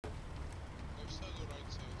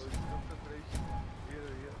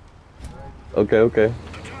Okay, okay.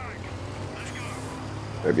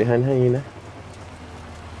 Right behind Hyena.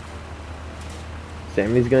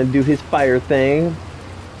 Sammy's gonna do his fire thing,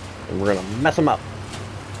 and we're gonna mess him up.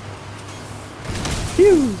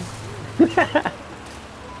 Phew!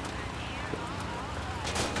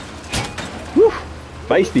 Woo!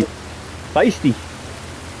 Feisty! Feisty!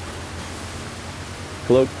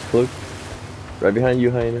 Cloak, cloak. Right behind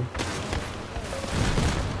you, Hyena.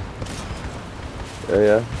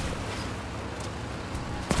 Yeah.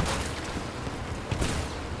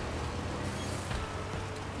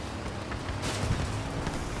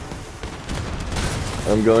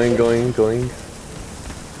 I'm going.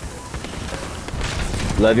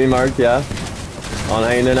 Levy marked, yeah. On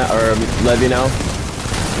Hyena now, or Levy now.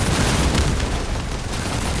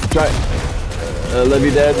 Try.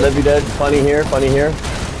 Levy dead. Funny here.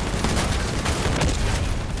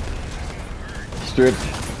 Stripped.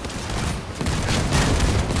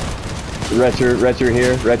 Retcher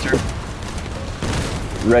here. Retcher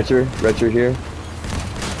here.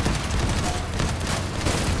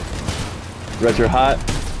 Retcher hot.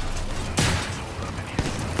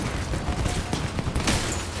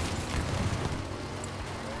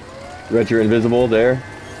 Retcher invisible there.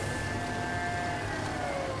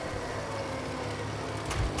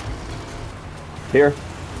 Here.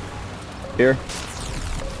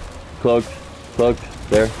 Cloaked.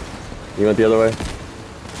 There. You went the other way.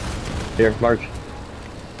 Here, march.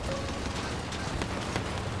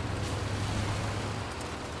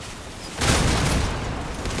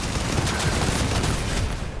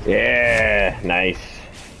 Yeah, nice.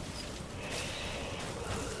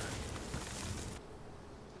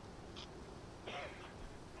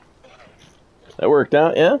 That worked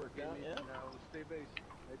out, yeah?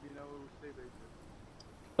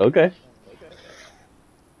 Okay.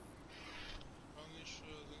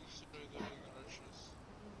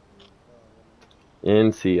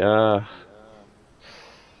 NC,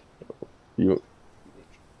 you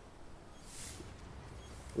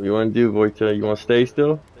what you want to do, Wojta? You want to stay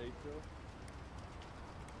still?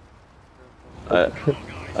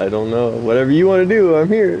 I don't know. Whatever you want to do, I'm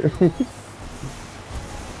here.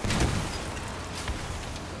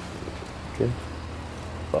 Okay.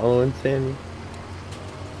 Following Sammy.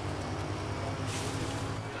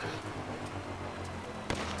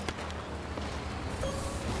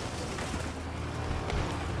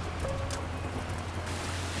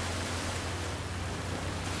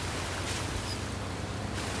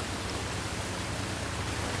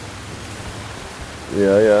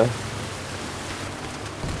 Yeah.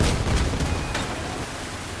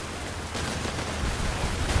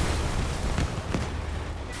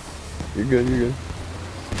 You're good.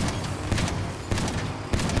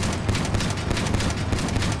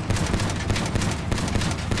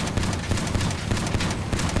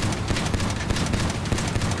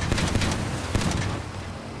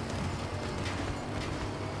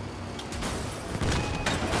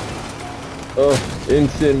 Oh,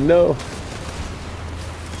 instant no.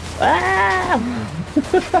 Ah!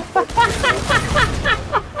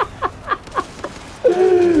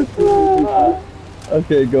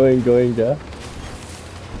 Okay, going, yeah.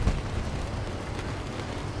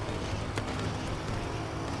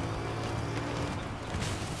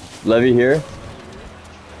 Levy here.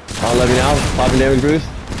 On Levy now, popping damage boost.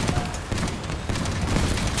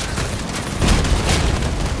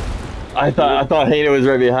 I thought Hayden was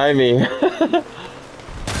right behind me.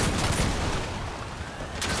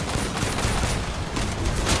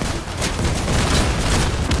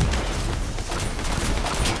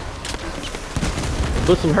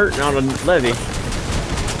 Put some hurt on a Levy.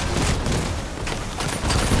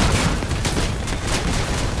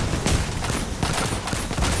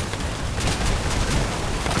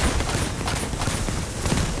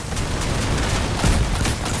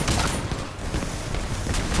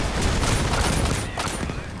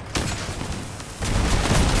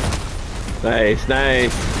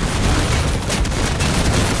 Nice.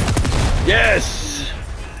 Yes!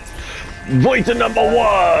 Wojta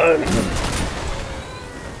 #1!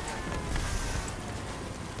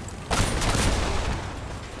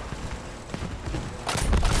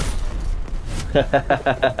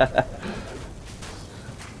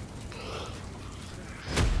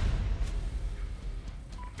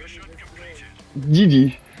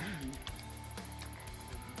 GG.